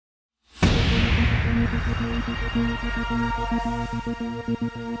Hey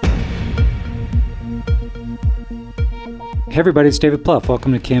everybody, it's David Plouffe.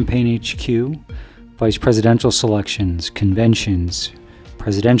 Welcome to Campaign HQ. Vice presidential selections, conventions,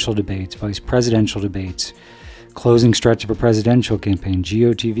 presidential debates, vice presidential debates, closing stretch of a presidential campaign,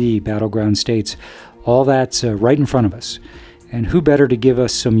 GOTV, battleground states, all that's right in front of us. And who better to give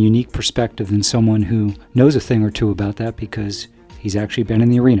us some unique perspective than someone who knows a thing or two about that because he's actually been in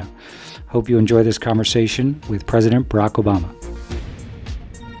the arena. Hope you enjoy this conversation with President Barack Obama.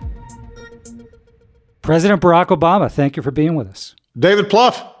 President Barack Obama, thank you for being with us. David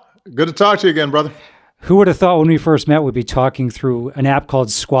Plouffe, good to talk to you again, brother. Who would have thought when we first met we'd be talking through an app called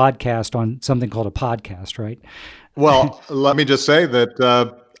Squadcast on something called a podcast, right? Well, let me just say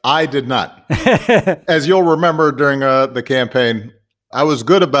that I did not. As you'll remember during the campaign, I was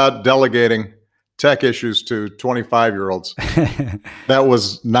good about delegating tech issues to 25-year-olds. That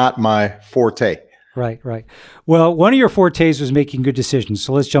was not my forte. Right. Well, one of your fortes was making good decisions.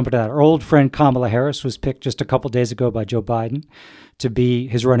 So let's jump into that. Our old friend Kamala Harris was picked just a couple days ago by Joe Biden to be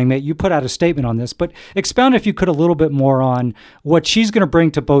his running mate. You put out a statement on this, but expound, if you could, a little bit more on what she's going to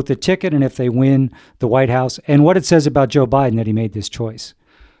bring to both the ticket and if they win the White House, and what it says about Joe Biden that he made this choice.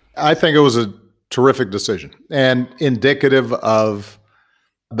 I think it was a terrific decision and indicative of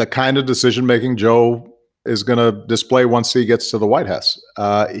the kind of decision-making Joe is going to display once he gets to the White House.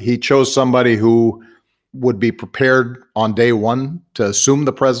 He chose somebody who would be prepared on day one to assume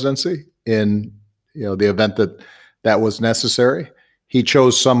the presidency in the event that was necessary. He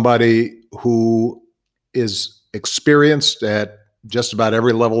chose somebody who is experienced at just about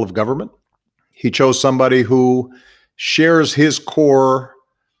every level of government. He chose somebody who shares his core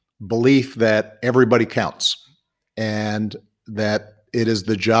belief that everybody counts and that it is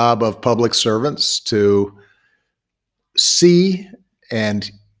the job of public servants to see and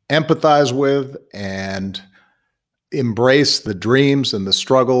empathize with and embrace the dreams and the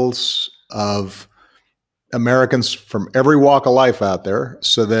struggles of Americans from every walk of life out there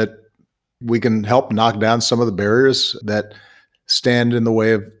so that we can help knock down some of the barriers that stand in the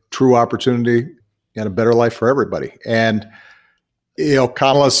way of true opportunity and a better life for everybody. And,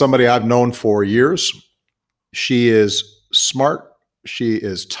 Kamala is somebody I've known for years. She is smart. She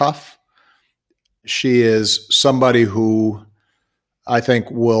is tough. She is somebody who I think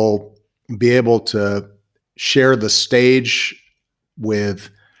will be able to share the stage with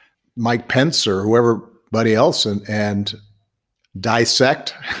Mike Pence or whoeverybody else and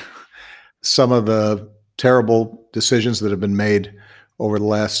dissect some of the terrible decisions that have been made over the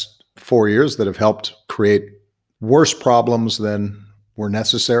last 4 years that have helped create worse problems than were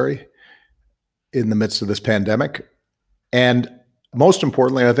necessary in the midst of this pandemic. And most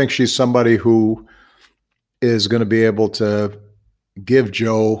importantly, I think she's somebody who is going to be able to give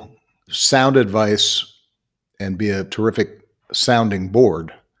Joe sound advice and be a terrific sounding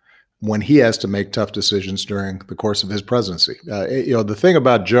board when he has to make tough decisions during the course of his presidency. The thing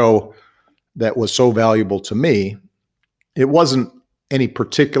about Joe that was so valuable to me, it wasn't any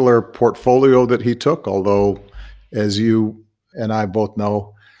particular portfolio that he took, although, as you and I both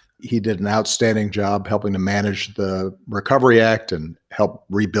know, he did an outstanding job helping to manage the Recovery Act and help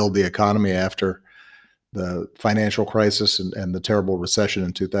rebuild the economy after the financial crisis and the terrible recession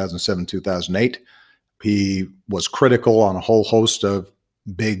in 2007, 2008. He was critical on a whole host of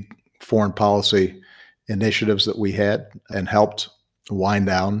big foreign policy initiatives that we had and helped wind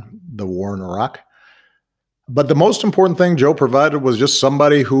down the war in Iraq. But the most important thing Joe provided was just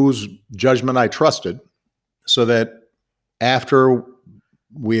somebody whose judgment I trusted, so that after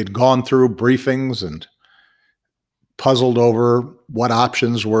we had gone through briefings and puzzled over what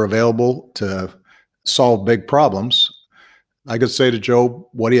options were available to solve big problems, I could say to Joe,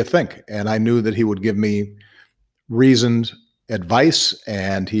 "What do you think?" And I knew that he would give me reasoned advice,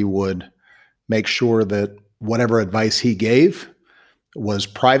 and he would make sure that whatever advice he gave was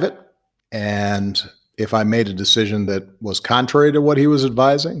private. And if I made a decision that was contrary to what he was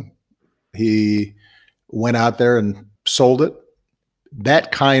advising, he went out there and sold it.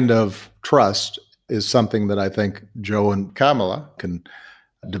 That kind of trust is something that I think Joe and Kamala can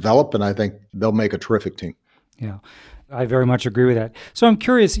develop, and I think they'll make a terrific team. Yeah, I very much agree with that. So I'm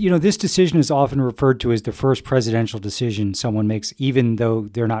curious, this decision is often referred to as the first presidential decision someone makes, even though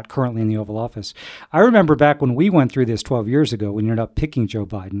they're not currently in the Oval Office. I remember back when we went through this 12 years ago, when you ended up picking Joe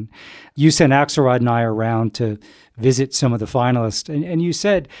Biden, you sent Axelrod and I around to visit some of the finalists. And you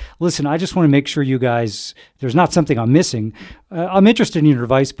said, listen, I just want to make sure you guys, there's not something I'm missing. I'm interested in your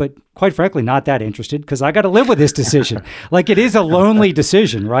advice, but quite frankly, not that interested because I got to live with this decision. Like it is a lonely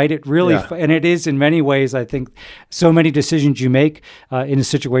decision, right? It really, and it is in many ways, I think so many decisions you make in a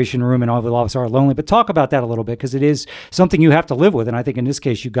situation room and Oval Office are lonely, but talk about that a little bit because it is something you have to live with. And I think in this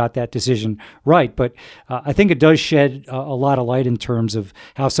case, you got that decision right. But I think it does shed a lot of light in terms of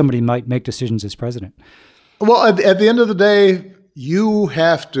how somebody might make decisions as president. Well, at the end of the day, you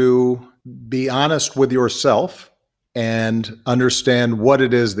have to be honest with yourself and understand what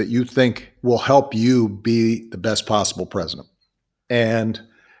it is that you think will help you be the best possible president. And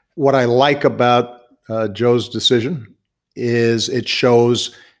what I like about Joe's decision is it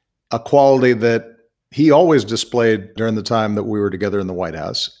shows a quality that he always displayed during the time that we were together in the White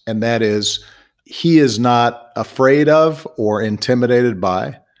House, and that is he is not afraid of or intimidated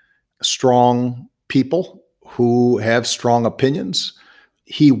by strong people who have strong opinions.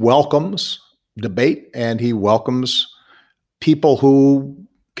 He welcomes debate and he welcomes people who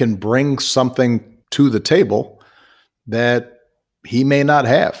can bring something to the table that he may not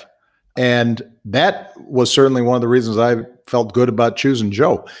have. And that was certainly one of the reasons I felt good about choosing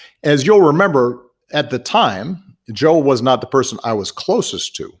Joe. As you'll remember, at the time, Joe was not the person I was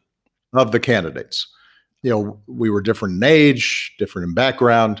closest to of the candidates. We were different in age, different in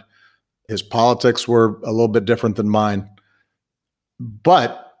background. His politics were a little bit different than mine.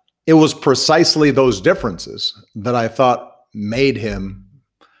 But it was precisely those differences that I thought made him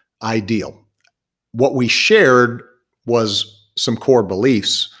ideal. What we shared was some core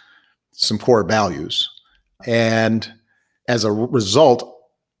beliefs, some core values. And as a result,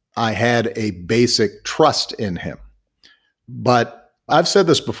 I had a basic trust in him. But I've said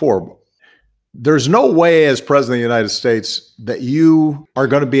this before, there's no way as president of the United States that you are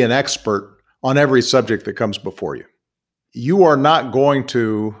going to be an expert on every subject that comes before you. You are not going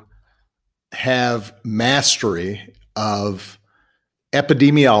to have mastery of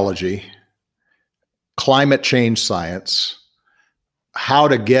epidemiology, climate change science, how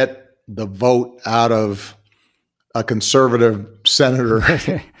to get the vote out of a conservative senator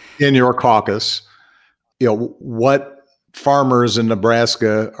in your caucus, what farmers in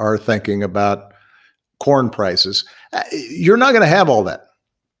Nebraska are thinking about corn prices. You're not going to have all that.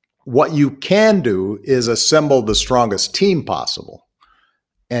 What you can do is assemble the strongest team possible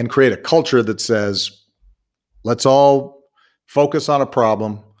and create a culture that says, let's all focus on a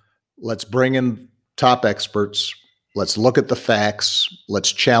problem. Let's bring in top experts. Let's look at the facts.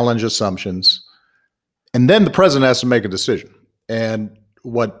 Let's challenge assumptions. And then the president has to make a decision. And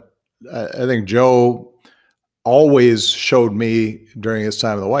what I think Joe always showed me during his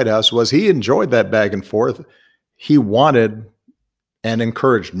time in the White House was he enjoyed that back and forth. He wanted and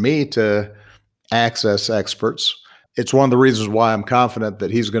encouraged me to access experts. It's one of the reasons why I'm confident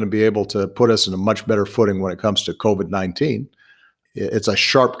that he's going to be able to put us in a much better footing when it comes to COVID-19. It's a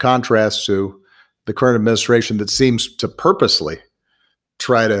sharp contrast to the current administration that seems to purposely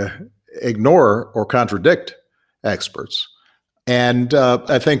try to ignore or contradict experts. And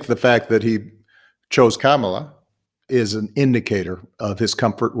I think the fact that he chose Kamala is an indicator of his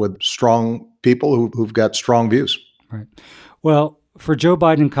comfort with strong people who've got strong views. Right. Well, for Joe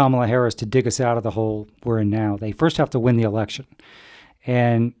Biden and Kamala Harris to dig us out of the hole we're in now, they first have to win the election.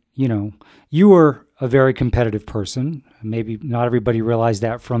 And, you were a very competitive person. Maybe not everybody realized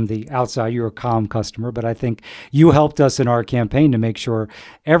that from the outside. You're a calm customer, but I think you helped us in our campaign to make sure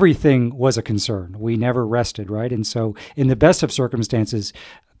everything was a concern. We never rested, right? And so in the best of circumstances,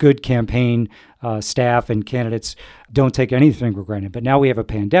 good campaign staff and candidates don't take anything for granted. But now we have a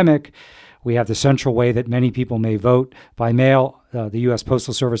pandemic. We have the central way that many people may vote by mail, the U.S.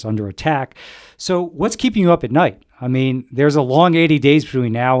 Postal Service under attack. So what's keeping you up at night? I mean, there's a long 80 days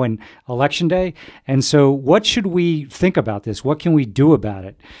between now and Election Day. And so what should we think about this? What can we do about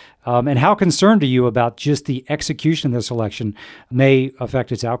it? And how concerned are you about just the execution of this election may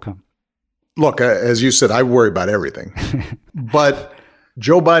affect its outcome? Look, as you said, I worry about everything. But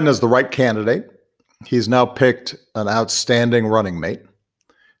Joe Biden is the right candidate. He's now picked an outstanding running mate.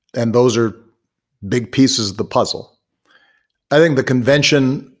 And those are big pieces of the puzzle. I think the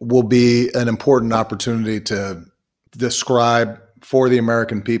convention will be an important opportunity to describe for the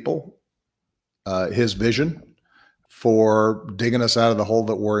American people his vision for digging us out of the hole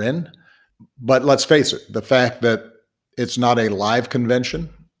that we're in. But let's face it, the fact that it's not a live convention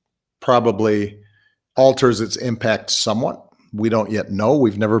probably alters its impact somewhat. We don't yet know.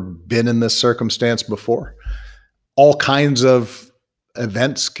 We've never been in this circumstance before. All kinds of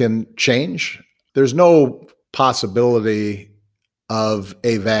events can change. There's no possibility of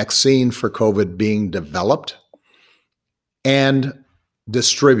a vaccine for COVID being developed and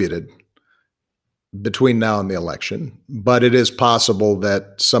distributed between now and the election. But it is possible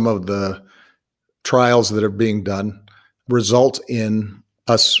that some of the trials that are being done result in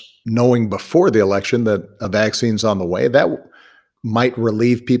us knowing before the election that a vaccine's on the way. That might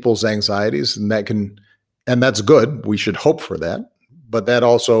relieve people's anxieties, and that's good. We should hope for that. But that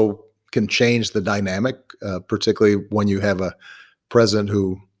also can change the dynamic, particularly when you have a president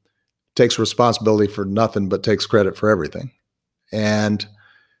who takes responsibility for nothing but takes credit for everything. And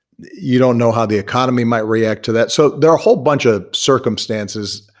you don't know how the economy might react to that. So there are a whole bunch of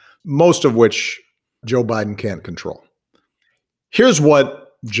circumstances, most of which Joe Biden can't control. Here's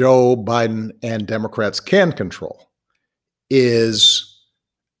what Joe Biden and Democrats can control is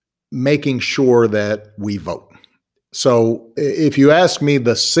making sure that we vote. So if you ask me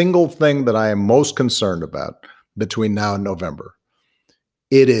the single thing that I am most concerned about between now and November,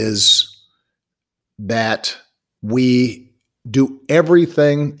 it is that we do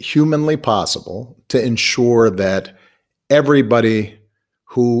everything humanly possible to ensure that everybody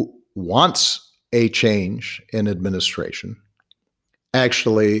who wants a change in administration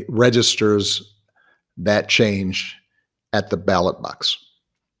actually registers that change at the ballot box,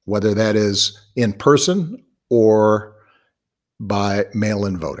 whether that is in person or by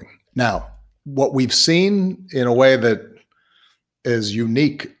mail-in voting. Now, what we've seen in a way that is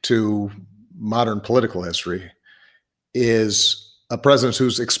unique to modern political history is a president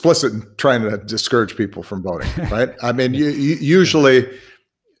who's explicit in trying to discourage people from voting, right? I mean, usually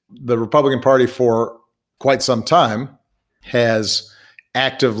the Republican Party for quite some time has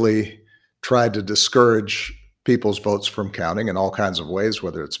actively tried to discourage people's votes from counting in all kinds of ways,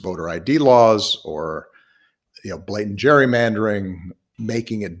 whether it's voter ID laws or blatant gerrymandering,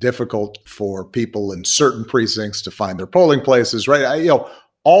 making it difficult for people in certain precincts to find their polling places, right?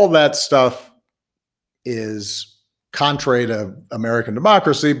 All that stuff is contrary to American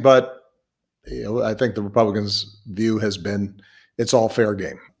democracy, but I think the Republicans' view has been it's all fair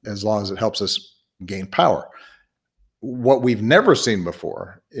game as long as it helps us gain power. What we've never seen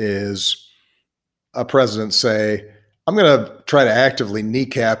before is a president say, I'm going to try to actively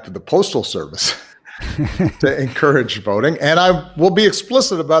kneecap the Postal Service to encourage voting, and I will be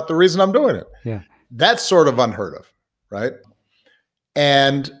explicit about the reason I'm doing it. Yeah. That's sort of unheard of, right?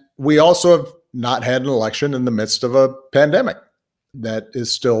 And we also have not had an election in the midst of a pandemic that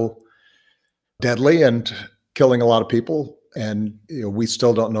is still deadly and killing a lot of people. And we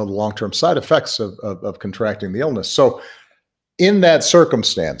still don't know the long-term side effects of contracting the illness. So in that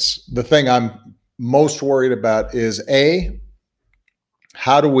circumstance, the thing I'm most worried about is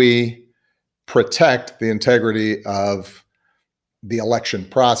how do we protect the integrity of the election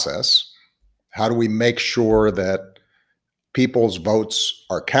process? How do we make sure that people's votes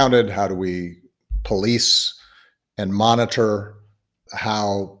are counted? How do we police and monitor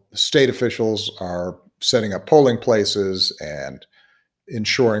how state officials are setting up polling places and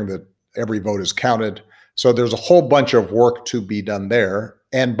ensuring that every vote is counted? So there's a whole bunch of work to be done there.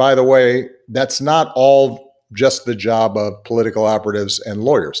 And by the way, that's not all just the job of political operatives and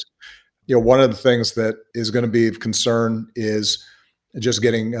lawyers. One of the things that is going to be of concern is just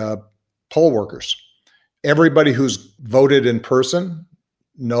getting poll workers. Everybody who's voted in person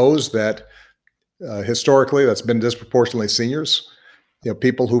knows that historically that's been disproportionately seniors,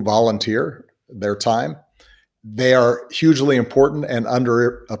 people who volunteer their time. They are hugely important and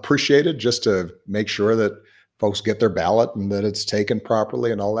underappreciated just to make sure that folks get their ballot and that it's taken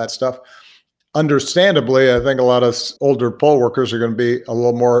properly and all that stuff. Understandably, I think a lot of older poll workers are going to be a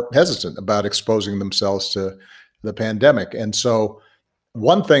little more hesitant about exposing themselves to the pandemic. And so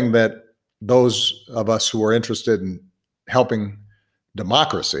one thing that those of us who are interested in helping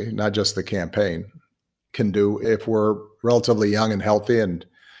democracy, not just the campaign, can do if we're relatively young and healthy and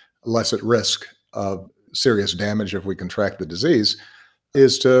less at risk of serious damage if we contract the disease,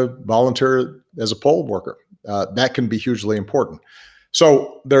 is to volunteer as a poll worker. That can be hugely important.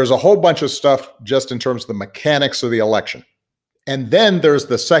 So there's a whole bunch of stuff just in terms of the mechanics of the election. And then there's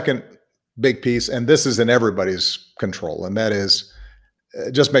the second big piece, and this is in everybody's control, and that is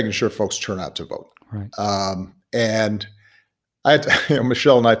just making sure folks turn out to vote. Right. And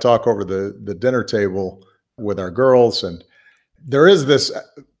Michelle and I talk over the dinner table with our girls, and there is this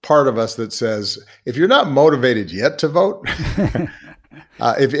part of us that says, if you're not motivated yet to vote,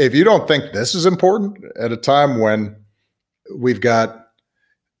 if you don't think this is important at a time when we've got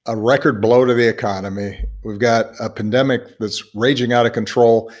a record blow to the economy, we've got a pandemic that's raging out of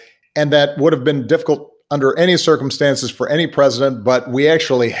control, and that would have been difficult under any circumstances for any president, but we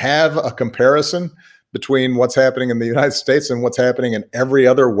actually have a comparison between what's happening in the United States and what's happening in every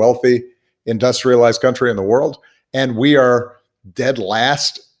other wealthy, industrialized country in the world. And we are dead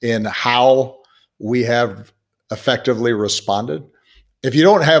last in how we have effectively responded. If you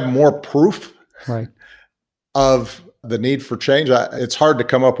don't have more proof right. of the need for change, it's hard to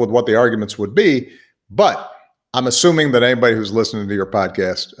come up with what the arguments would be. But I'm assuming that anybody who's listening to your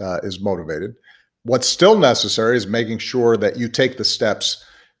podcast is motivated. What's still necessary is making sure that you take the steps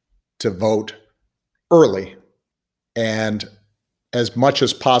to vote early and, as much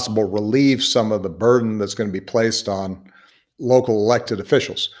as possible, relieve some of the burden that's going to be placed on local elected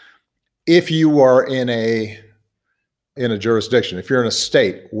officials. If you are in a jurisdiction, if you're in a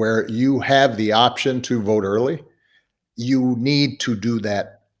state where you have the option to vote early, you need to do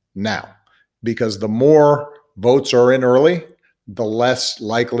that now, because the more votes are in early, the less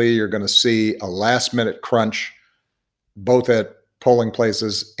likely you're going to see a last-minute crunch, both at polling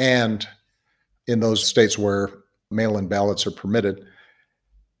places and in those states where mail-in ballots are permitted.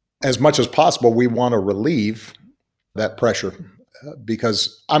 As much as possible, we want to relieve that pressure,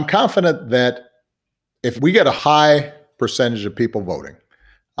 because I'm confident that if we get a high percentage of people voting,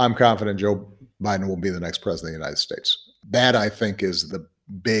 I'm confident Joe Biden will be the next president of the United States. That, I think, is the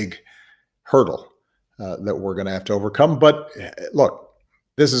big hurdle that we're going to have to overcome. But look,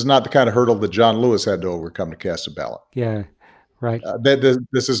 this is not the kind of hurdle that John Lewis had to overcome to cast a ballot. Yeah, right.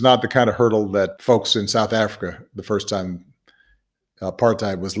 This is not the kind of hurdle that folks in South Africa, the first time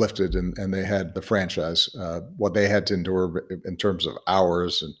apartheid was lifted and they had the franchise, what they had to endure in terms of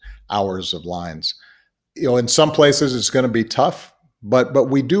hours and hours of lines. In some places it's going to be tough, but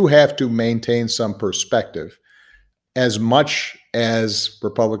we do have to maintain some perspective. As much as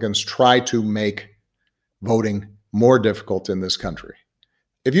Republicans try to make voting more difficult in this country,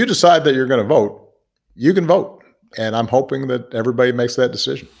 if you decide that you're going to vote, you can vote. And I'm hoping that everybody makes that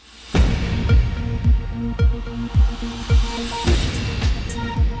decision.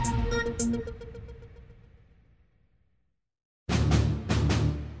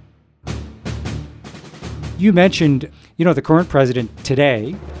 You mentioned, the current president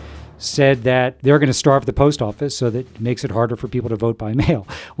today said that they're going to starve the post office so that it makes it harder for people to vote by mail.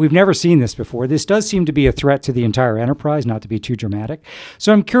 We've never seen this before. This does seem to be a threat to the entire enterprise, not to be too dramatic.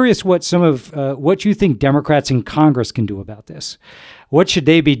 So I'm curious what some of what you think Democrats in Congress can do about this. What should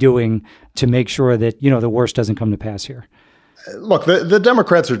they be doing to make sure that, the worst doesn't come to pass here? Look, the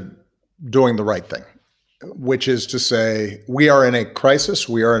Democrats are doing the right thing, which is to say we are in a crisis.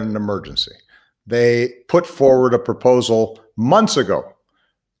 We are in an emergency. They put forward a proposal months ago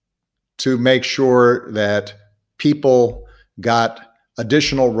to make sure that people got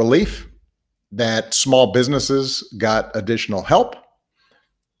additional relief, that small businesses got additional help,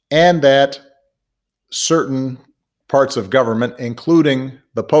 and that certain parts of government, including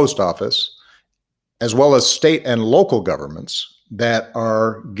the post office, as well as state and local governments that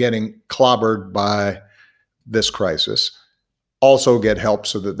are getting clobbered by this crisis, also get help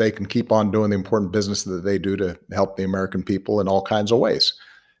so that they can keep on doing the important business that they do to help the American people in all kinds of ways.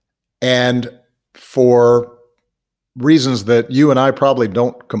 And for reasons that you and I probably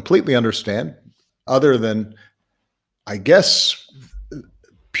don't completely understand, other than, I guess,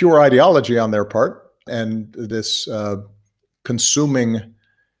 pure ideology on their part and this consuming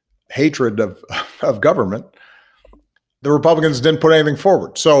hatred of government, the Republicans didn't put anything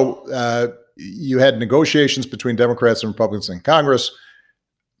forward. So you had negotiations between Democrats and Republicans in Congress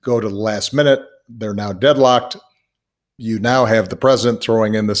go to the last minute. They're now deadlocked. You now have the president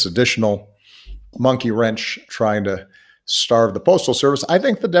throwing in this additional monkey wrench, trying to starve the Postal Service. I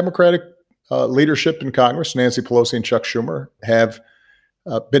think the Democratic leadership in Congress, Nancy Pelosi and Chuck Schumer, have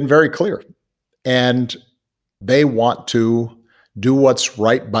been very clear. And they want to do what's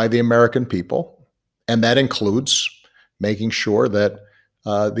right by the American people. And that includes making sure that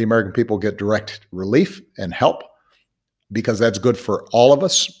the American people get direct relief and help, because that's good for all of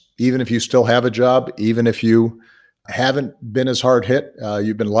us. Even if you still have a job, even if you haven't been as hard hit,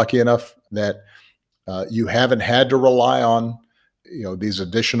 you've been lucky enough that you haven't had to rely on these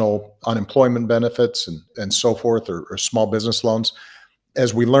additional unemployment benefits and so forth, or small business loans.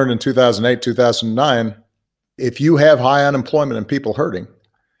 As we learned in 2008, 2009, if you have high unemployment and people hurting,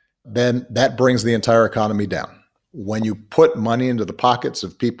 then that brings the entire economy down. When you put money into the pockets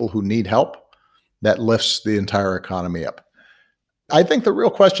of people who need help, that lifts the entire economy up. I think the real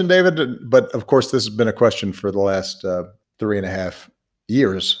question, David, but of course this has been a question for the last 3.5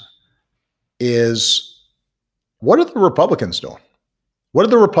 years, is what are the Republicans doing? What are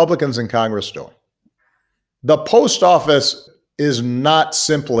the Republicans in Congress doing? The post office is not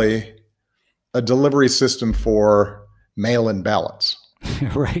simply a delivery system for mail-in ballots.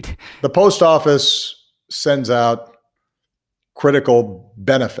 Right. The post office sends out critical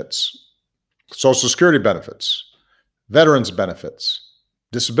benefits, Social Security benefits, veterans benefits,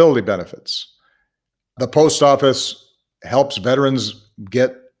 disability benefits. The post office helps veterans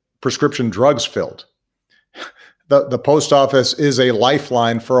get prescription drugs filled. The post office is a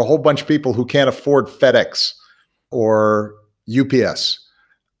lifeline for a whole bunch of people who can't afford FedEx or UPS,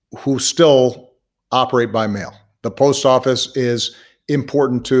 who still operate by mail. The post office is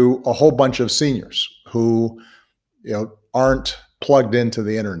important to a whole bunch of seniors who, aren't plugged into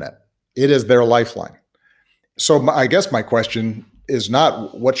the internet. It is their lifeline. So I guess my question is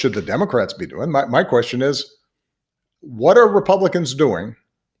not what should the Democrats be doing? My question is, what are Republicans doing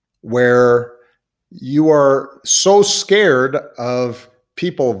where you are so scared of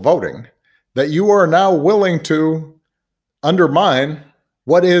people voting that you are now willing to undermine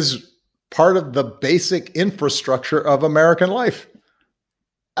what is part of the basic infrastructure of American life?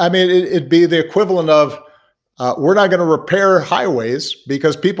 I mean, it'd be the equivalent of, we're not going to repair highways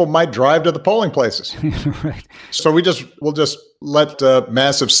because people might drive to the polling places. Right. So we'll just let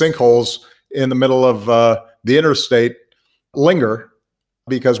massive sinkholes in the middle of the interstate linger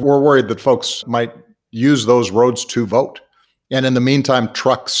because we're worried that folks might use those roads to vote. And in the meantime,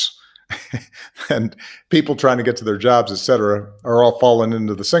 trucks and people trying to get to their jobs, et cetera, are all falling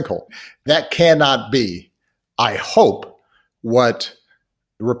into the sinkhole. That cannot be, I hope, what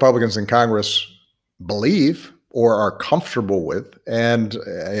the Republicans in Congress believe or are comfortable with. And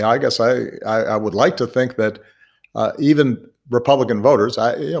I guess I would like to think that even Republican voters,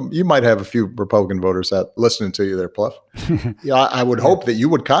 you might have a few Republican voters out listening to you there, Pluff. I would hope that you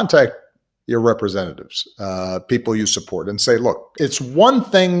would contact your representatives, people you support, and say, look, it's one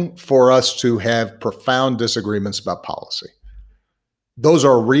thing for us to have profound disagreements about policy. Those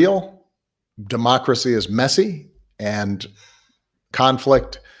are real. Democracy is messy and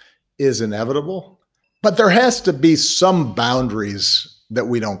conflict is inevitable. But there has to be some boundaries that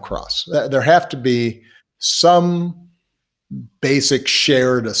we don't cross. There have to be some basic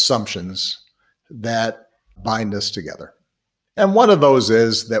shared assumptions that bind us together. And one of those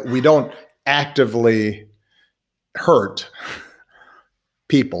is that we don't actively hurt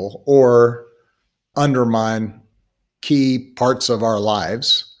people or undermine key parts of our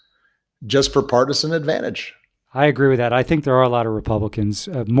lives just for partisan advantage. I agree with that. I think there are a lot of Republicans,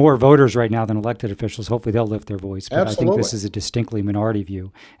 more voters right now than elected officials. Hopefully they'll lift their voice. But Absolutely. I think this is a distinctly minority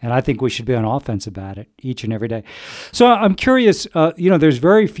view. And I think we should be on offense about it each and every day. So I'm curious, there's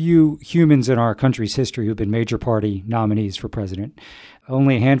very few humans in our country's history who've been major party nominees for president.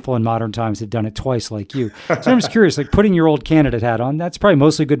 Only a handful in modern times have done it twice like you. So I'm just curious, like putting your old candidate hat on, that's probably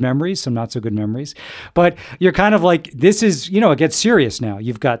mostly good memories, some not so good memories. But you're kind of like, this is, it gets serious now.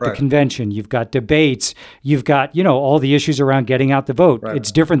 You've got the convention, you've got debates, you've got, all the issues around getting out the vote. Right.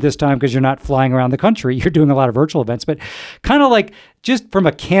 It's different this time because you're not flying around the country. You're doing a lot of virtual events. But kind of like, just from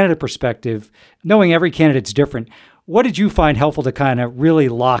a candidate perspective, knowing every candidate's different, what did you find helpful to kind of really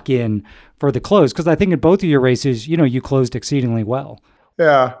lock in for the close? Because I think in both of your races, you closed exceedingly well.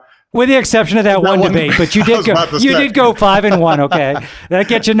 Yeah. With the exception of that one debate, but you did go 5-1. Okay, that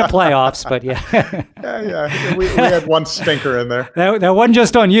gets you into playoffs. But yeah, we had one stinker in there. That wasn't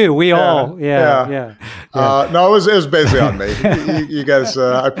just on you. We all, yeah. No, it was basically on me. You guys,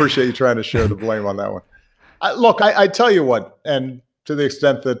 I appreciate you trying to share the blame on that one. I tell you what, and to the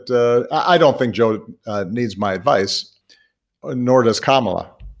extent that I don't think Joe needs my advice, nor does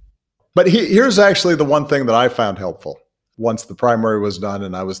Kamala. But here's actually the one thing that I found helpful once the primary was done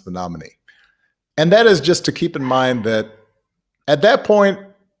and I was the nominee. And that is just to keep in mind that at that point,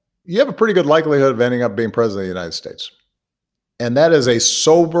 you have a pretty good likelihood of ending up being president of the United States. And that is a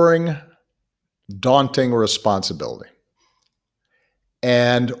sobering, daunting responsibility.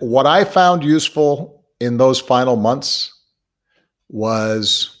 And what I found useful in those final months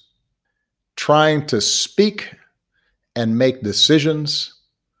was trying to speak and make decisions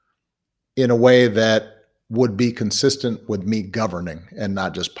in a way that would be consistent with me governing and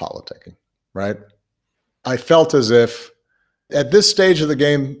not just politicking, right? I felt as if at this stage of the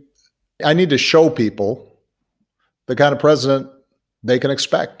game, I need to show people the kind of president they can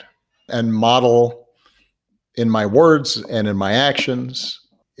expect and model in my words and in my actions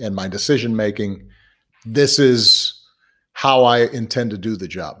and my decision-making. This is how I intend to do the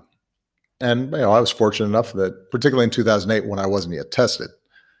job. And I was fortunate enough that, particularly in 2008, when I wasn't yet tested,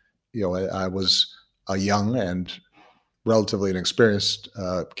 I was a young and relatively inexperienced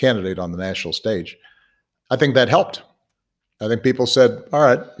candidate on the national stage. I think that helped. I think people said, all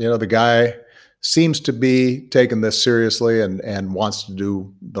right, the guy seems to be taking this seriously and wants to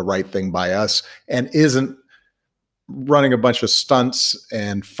do the right thing by us and isn't running a bunch of stunts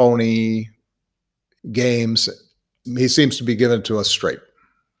and phony games. He seems to be giving it to us straight.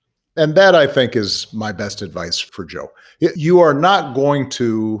 And that, I think, is my best advice for Joe. You are not going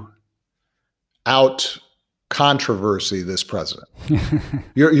to out controversy this president.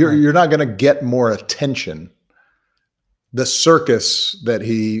 You're not going to get more attention. The circus that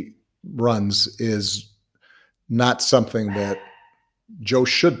he runs is not something that Joe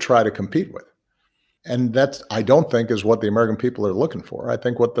should try to compete with. And that's, I don't think, is what the American people are looking for. I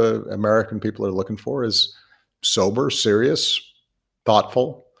think what the American people are looking for is sober, serious,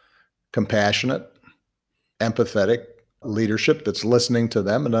 thoughtful, compassionate, empathetic leadership that's listening to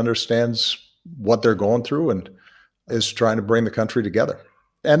them and understands what they're going through and is trying to bring the country together.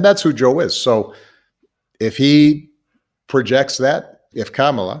 And that's who Joe is. So if he projects that, if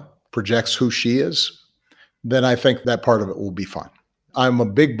Kamala projects who she is, then I think that part of it will be fine. I'm a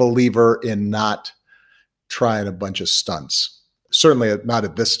big believer in not trying a bunch of stunts, certainly not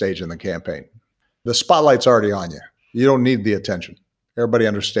at this stage in the campaign. The spotlight's already on you. You don't need the attention. Everybody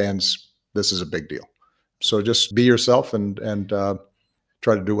understands this is a big deal. So just be yourself and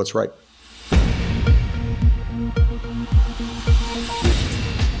try to do what's right.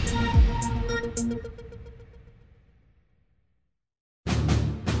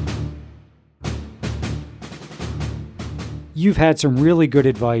 You've had some really good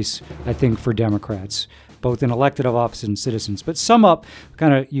advice, I think, for Democrats, both in elected office and citizens. But sum up,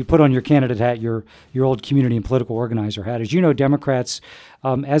 kind of, you put on your candidate hat, your old community and political organizer hat. As you know, Democrats,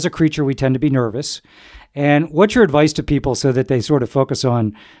 as a creature, we tend to be nervous. And what's your advice to people so that they sort of focus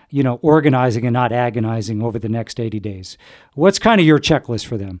on, organizing and not agonizing over the next 80 days? What's kind of your checklist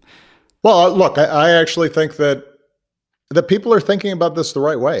for them? Well, look, I actually think that people are thinking about this the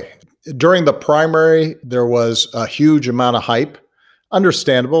right way. During the primary, there was a huge amount of hype.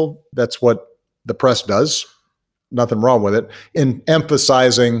 Understandable. That's what the press does. Nothing wrong with it. In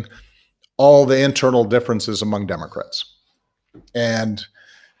emphasizing all the internal differences among Democrats. And,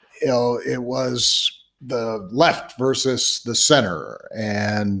 it was the left versus the center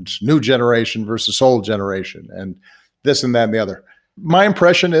and new generation versus old generation and this and that and the other. My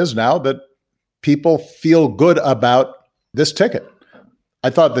impression is now that people feel good about this ticket. I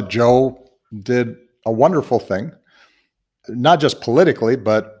thought that Joe did a wonderful thing, not just politically,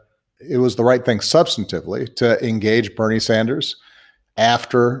 but it was the right thing substantively to engage Bernie Sanders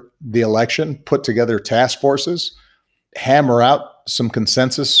after the election, put together task forces, hammer out some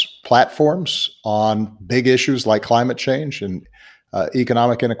consensus platforms on big issues like climate change and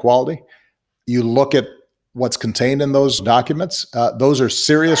economic inequality. You look at what's contained in those documents, those are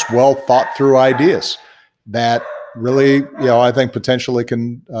serious, well thought through ideas that really, I think potentially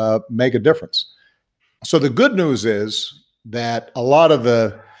can make a difference. So the good news is that a lot of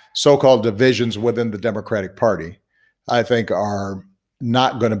the so-called divisions within the Democratic Party, I think, are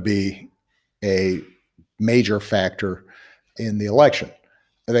not going to be a major factor in the election.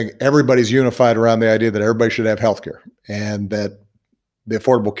 I think everybody's unified around the idea that everybody should have health care and that the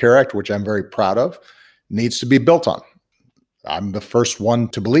Affordable Care Act, which I'm very proud of, needs to be built on. I'm the first one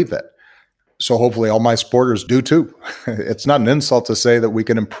to believe that. So hopefully all my supporters do too. It's not an insult to say that we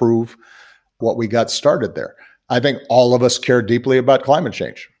can improve what we got started there. I think all of us care deeply about climate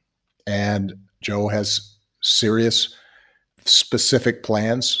change. And Joe has serious, specific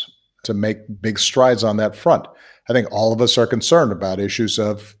plans to make big strides on that front. I think all of us are concerned about issues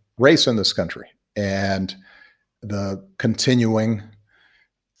of race in this country and the continuing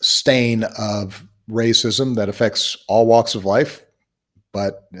stain of racism that affects all walks of life,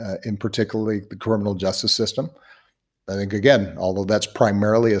 but in particularly the criminal justice system. I think, again, although that's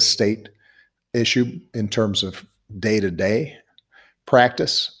primarily a state issue in terms of day-to-day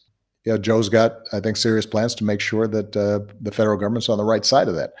practice, Joe's got, I think, serious plans to make sure that the federal government's on the right side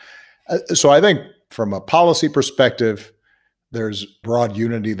of that. So I think from a policy perspective, there's broad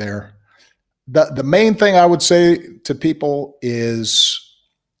unity there. The main thing I would say to people is,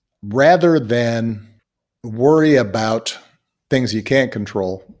 rather than worry about things you can't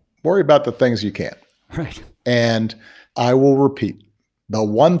control, worry about the things you can. Right. And I will repeat, the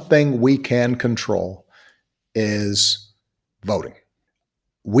one thing we can control is voting.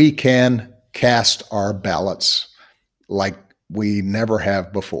 We can cast our ballots like we never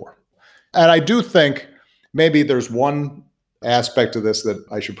have before. And I do think maybe there's one aspect of this that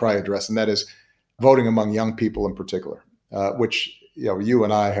I should probably address, and that is voting among young people in particular, which you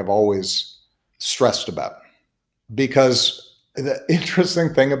and I have always stressed about. Because the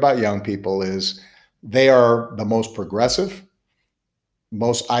interesting thing about young people is they are the most progressive,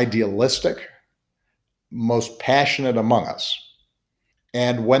 most idealistic, most passionate among us.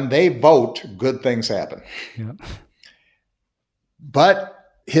 And when they vote, good things happen. Yeah. But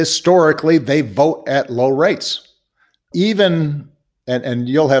historically, they vote at low rates. Even and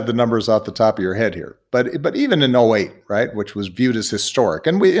you'll have the numbers off the top of your head here, but even in 08, right, which was viewed as historic,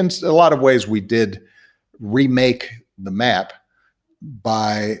 and we, in a lot of ways, we did remake the map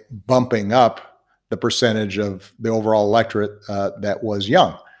by bumping up the percentage of the overall electorate that was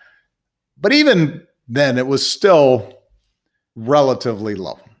young. But even then, it was still relatively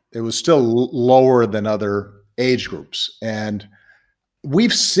low. It was still lower than other age groups. And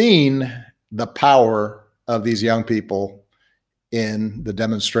we've seen the power of these young people in the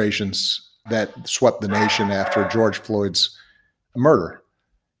demonstrations that swept the nation after George Floyd's murder.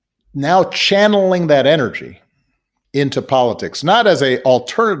 Now channeling that energy into politics, not as an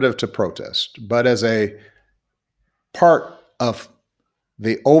alternative to protest, but as a part of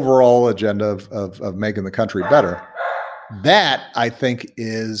the overall agenda of making the country better. That, I think,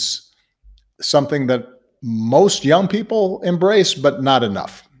 is something that most young people embrace, but not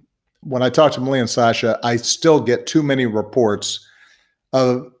enough. When I talk to Malia and Sasha, I still get too many reports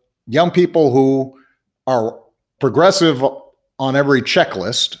of young people who are progressive on every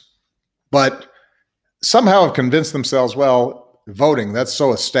checklist, but somehow have convinced themselves, well, voting, that's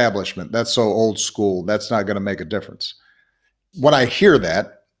so establishment, that's so old school, that's not going to make a difference. When I hear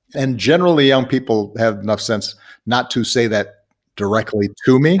that, and generally young people have enough sense not to say that directly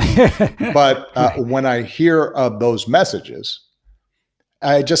to me, but when I hear of those messages,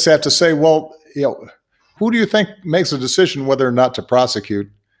 I just have to say, well, who do you think makes a decision whether or not to prosecute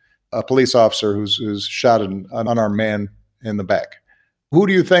a police officer who's shot an unarmed man in the back? Who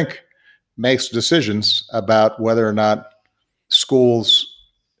do you think makes decisions about whether or not schools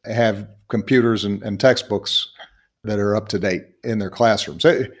have computers and textbooks that are up to date in their classrooms?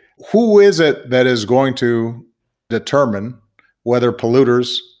 Who is it that is going to determine whether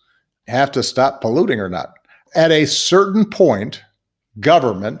polluters have to stop polluting or not? At a certain point,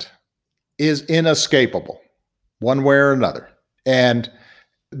 government is inescapable, one way or another. And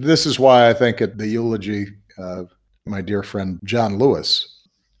this is why I think at the eulogy of my dear friend John Lewis,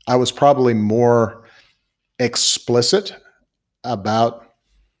 I was probably more explicit about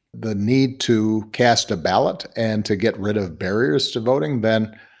the need to cast a ballot and to get rid of barriers to voting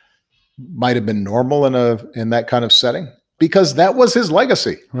than might have been normal in that kind of setting, because that was his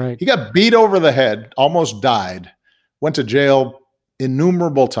legacy. Right. He got beat over the head, almost died, went to jail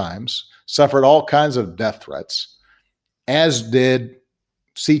innumerable times, suffered all kinds of death threats, as did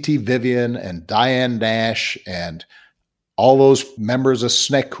C.T. Vivian and Diane Nash and all those members of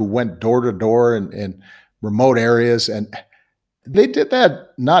SNCC who went door to door in remote areas. And they did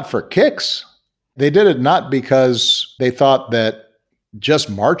that not for kicks. They did it not because they thought that just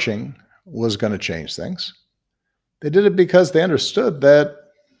marching was going to change things. They did it because they understood that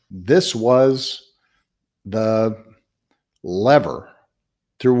this was the lever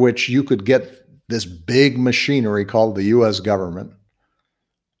through which you could get this big machinery called the U.S. government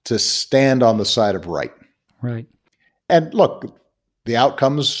to stand on the side of right. Right. And look, the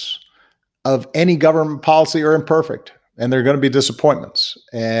outcomes of any government policy are imperfect, and there are going to be disappointments,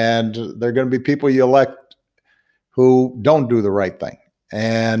 and there are going to be people you elect who don't do the right thing.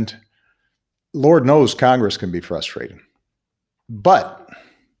 And Lord knows Congress can be frustrating. But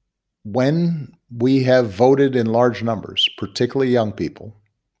when we have voted in large numbers, particularly young people,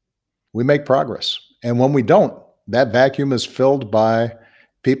 we make progress. And when we don't, that vacuum is filled by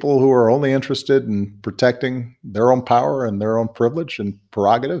people who are only interested in protecting their own power and their own privilege and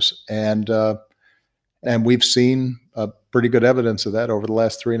prerogatives. And we've seen pretty good evidence of that over the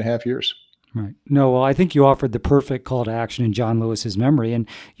last 3.5 years. Right. No, well, I think you offered the perfect call to action in John Lewis's memory. And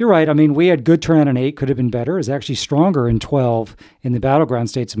you're right. I mean, we had good turnout in 8, could have been better. It was actually stronger in 12 in the battleground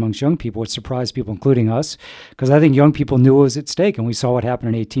states amongst young people, which surprised people, including us, because I think young people knew it was at stake, and we saw what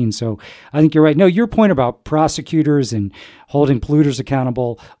happened in 18. So I think you're right. No, your point about prosecutors and holding polluters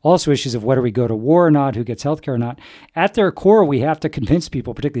accountable, also issues of whether we go to war or not, who gets health care or not. At their core, we have to convince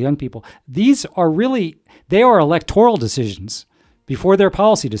people, particularly young people, these are they are electoral decisions before they're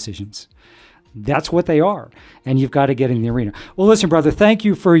policy decisions. That's what they are. And you've got to get in the arena. Well, listen, brother, thank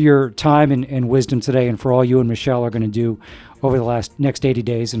you for your time and wisdom today, and for all you and Michelle are going to do over the next 80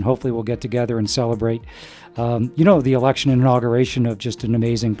 days. And hopefully we'll get together and celebrate, the election and inauguration of just an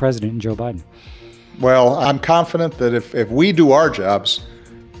amazing president in Joe Biden. Well, I'm confident that if we do our jobs,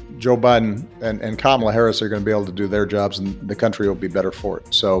 Joe Biden and Kamala Harris are going to be able to do their jobs, and the country will be better for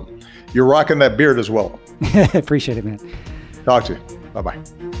it. So you're rocking that beard as well. Appreciate it, man. Talk to you.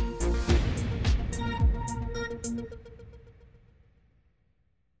 Bye-bye.